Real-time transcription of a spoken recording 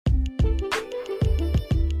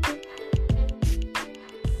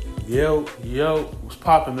Yo, what's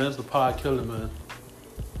poppin', man? It's the Pod Killer, man.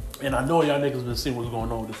 And I know y'all niggas been seeing what's going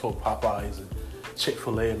on with this whole Popeyes and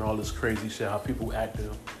Chick-fil-A and all this crazy shit, how people acting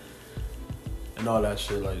and all that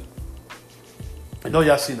shit. Like, I know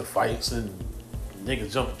y'all seen the fights and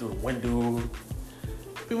niggas jumping through the window.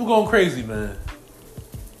 People going crazy, man.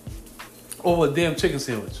 Over a damn chicken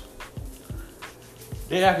sandwich.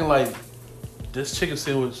 They acting like this chicken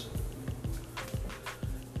sandwich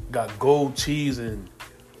got gold cheese and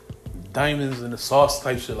diamonds in the sauce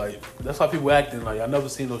type shit. Like, that's how people acting. Like, I never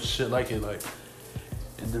seen no shit like it. Like,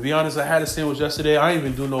 and to be honest, I had a sandwich yesterday. I ain't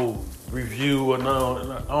even do no review or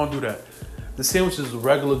no. I don't do that. The sandwich is a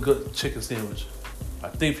regular good chicken sandwich. I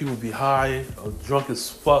think people be high or drunk as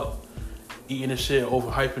fuck eating this shit,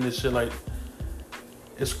 overhyping this shit. Like,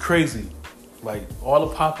 it's crazy. Like, all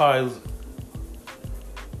the Popeyes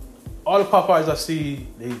I see,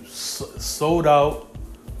 they sold out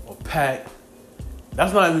or packed.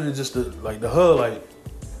 That's not even just the hood. Like,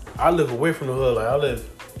 I live away from the hood. Like, I live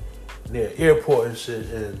near airport and shit,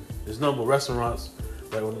 and there's nothing but restaurants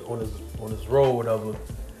like on this road, whatever.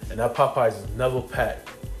 And that Popeyes is never packed.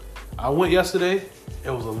 I went yesterday.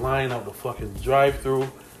 It was a line out the fucking drive-thru.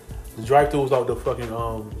 The drive-thru was out the fucking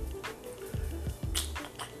out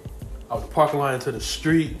the parking line to the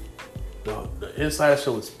street. The inside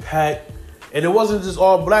shit was packed, and it wasn't just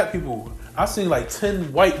all black people. I seen like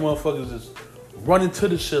 10 white motherfuckers just running to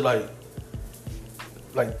the shit, like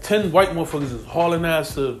 10 white motherfuckers just hauling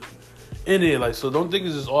ass to in there. Like, so don't think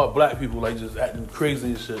it's just all black people like just acting crazy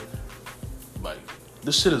and shit. Like,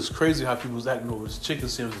 this shit is crazy how people's acting over this chicken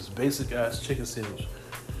sandwich, this basic ass chicken sandwich.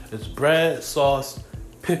 It's bread, sauce,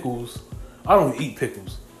 pickles. I don't eat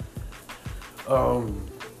pickles.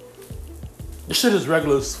 This shit is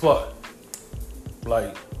regular as fuck.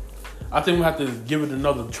 Like, I think we have to give it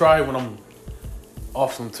another try when I'm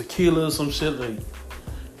off some tequila or some shit. Like,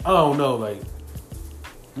 I don't know. Like,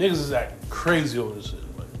 niggas is acting crazy over this shit.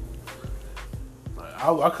 Like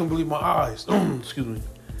I couldn't believe my eyes. Excuse me.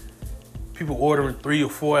 People ordering 3 or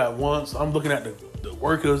 4 at once. I'm looking at the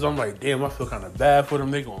workers. I'm like, damn, I feel kind of bad for them.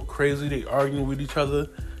 They going crazy. They arguing with each other.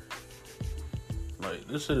 Like,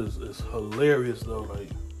 this shit is hilarious, though. Like,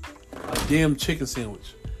 a damn chicken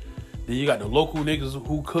sandwich. Then you got the local niggas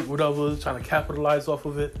who cook whatever, trying to capitalize off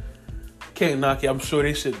of it. Can't knock it. I'm sure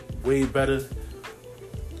they shit way better.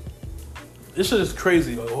 This shit is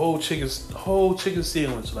crazy. Like, a whole chicken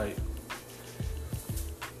sandwich. Like,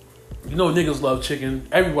 you know, niggas love chicken.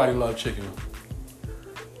 Everybody love chicken.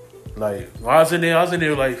 Like, when I was in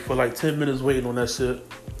there like for like 10 minutes waiting on that shit,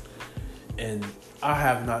 and I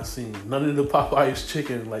have not seen none of the Popeyes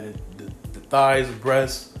chicken, like the thighs, the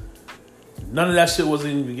breasts. None of that shit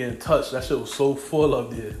wasn't even getting touched. That shit was so full up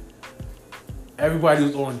there. Everybody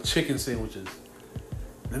was on chicken sandwiches.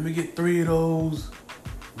 Let me get 3 of those.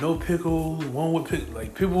 No pickles. One with pickles.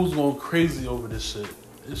 Like, people was going crazy over this shit.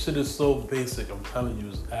 This shit is so basic. I'm telling you,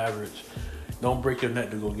 it's average. Don't break your neck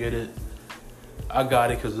to go get it. I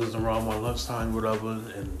got it because it was around my lunchtime, whatever,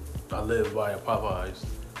 and I live by a Popeyes.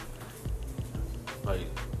 Like,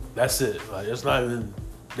 that's it. Like, it's not even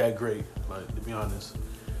that great, like, to be honest.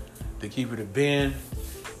 To keep it a band,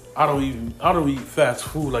 I don't eat fast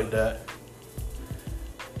food like that.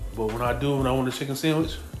 But when I want a chicken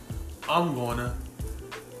sandwich, I'm going to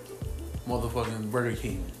motherfucking Burger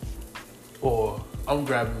King. Or I'm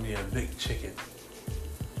grabbing me a big chicken.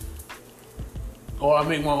 Or I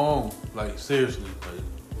make my own. Like, seriously. Like,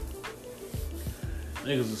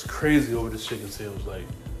 niggas is crazy over this chicken sandwich. Like,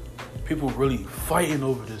 people really fighting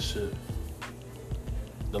over this shit.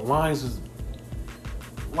 The lines is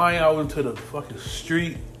lying out into the fucking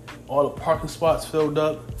street. All the parking spots filled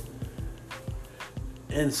up.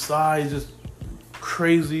 Inside, just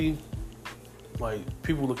crazy. Like,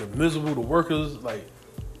 people looking miserable. The workers, like,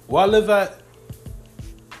 where I live at,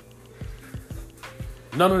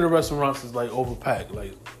 none of the restaurants is like overpacked.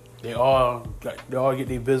 Like, they all get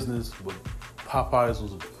their business, but Popeyes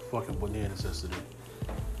was a fucking bananas yesterday.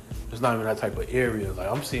 It's not even that type of area. Like,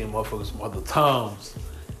 I'm seeing motherfuckers from other towns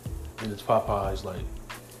in this Popeyes. Like,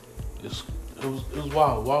 it was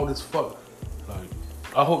wild as fuck. Like,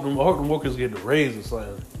 I hope them workers get the raise or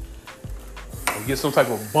something, or get some type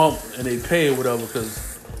of bump and they pay or whatever,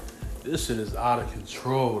 because this shit is out of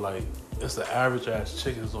control. Like, it's the average ass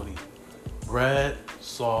chicken. It's only bread,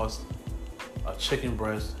 sauce, a chicken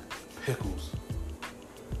breast, pickles.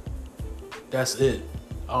 That's it.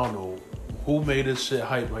 I don't know who made this shit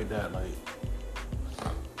hype like that. Like,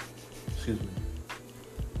 excuse me.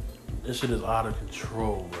 This shit is out of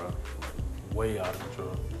control, bro. Like, way out of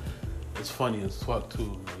control. It's funny as fuck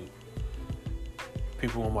too. Like,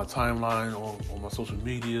 people on my timeline, on my social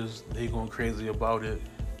medias, they going crazy about it.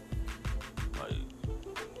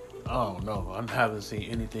 I don't know. I haven't seen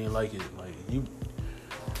anything like it. Like, you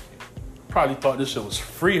probably thought this shit was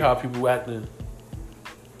free, how people acting.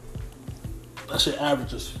 That shit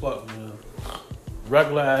average as fuck, man.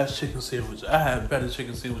 Regular ass chicken sandwich. I had better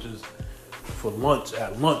chicken sandwiches for lunch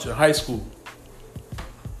in high school.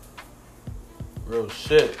 Real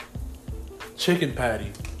shit. Chicken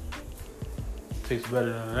patty tastes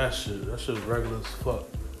better than that shit. That shit's regular as fuck.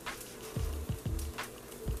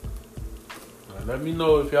 Now, let me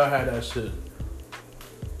know if y'all had that shit.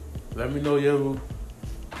 Let me know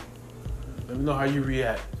how you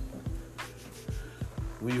react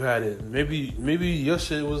when you had it. Maybe your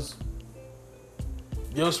experience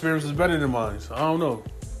was better than mine. So I don't know.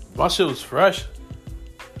 My shit was fresh.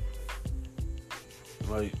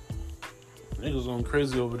 Like, niggas going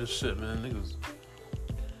crazy over this shit, man. Niggas.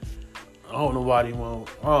 I don't know why I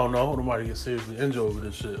hope nobody get seriously injured over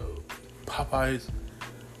this shit. Popeyes.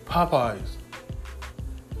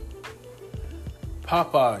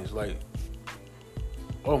 Like,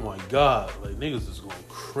 oh my God. Like, niggas is going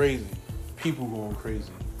crazy. People going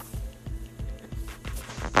crazy.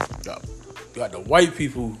 Got the white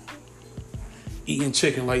people eating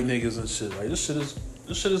chicken like niggas and shit. Like, this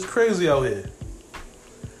shit is crazy out here.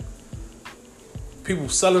 People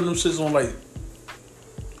selling them shits on like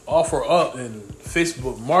offer up and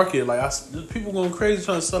Facebook Market. Like, people going crazy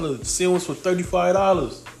trying to sell a sandwich for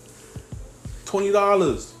 $35,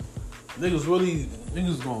 $20.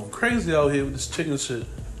 Niggas going crazy out here with this chicken shit.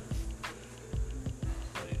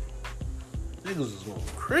 Like, niggas is going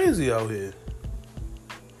crazy out here.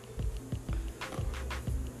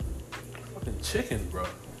 Fucking chicken, bro.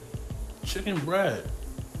 Chicken bread.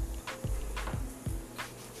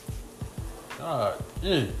 God,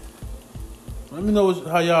 yeah. Let me know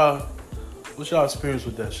what's y'all experience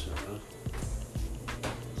with that shit, man.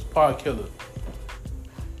 It's Pod Killer.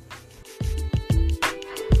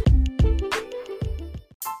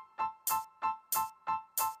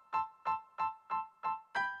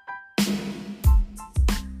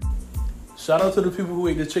 Shout out to the people who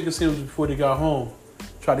ate the chicken sandwich before they got home.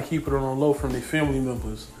 Try to keep it on the low from their family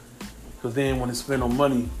members, because they didn't want to spend no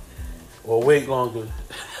money or wait longer.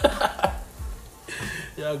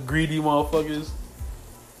 Y'all greedy motherfuckers.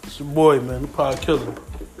 It's your boy, man, the Pod Killer.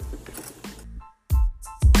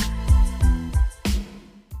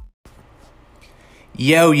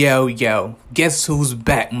 Yo. Guess who's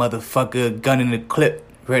back, motherfucker? Gun in the clip.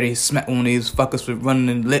 Ready to smack one of these fuckers with running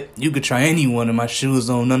in the lip. You could try any one of my shoes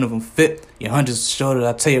on, none of them fit. Your hundreds shorter,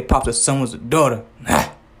 I tell your pops that someone's a daughter.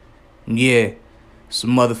 Yeah,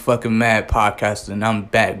 some motherfucking mad podcaster, and I'm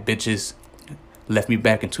back, bitches. Left me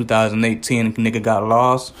back in 2018 and nigga got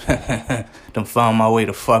lost. Done found my way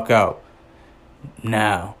the fuck out.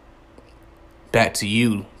 Now, back to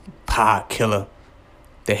you, Pod Killer.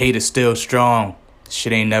 The hate is still strong.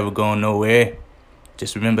 Shit ain't never going nowhere.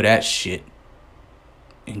 Just remember that shit.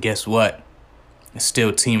 And guess what? It's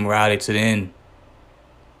still Team Rowdy to the end.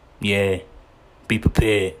 Yeah, be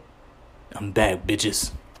prepared. I'm back,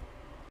 bitches.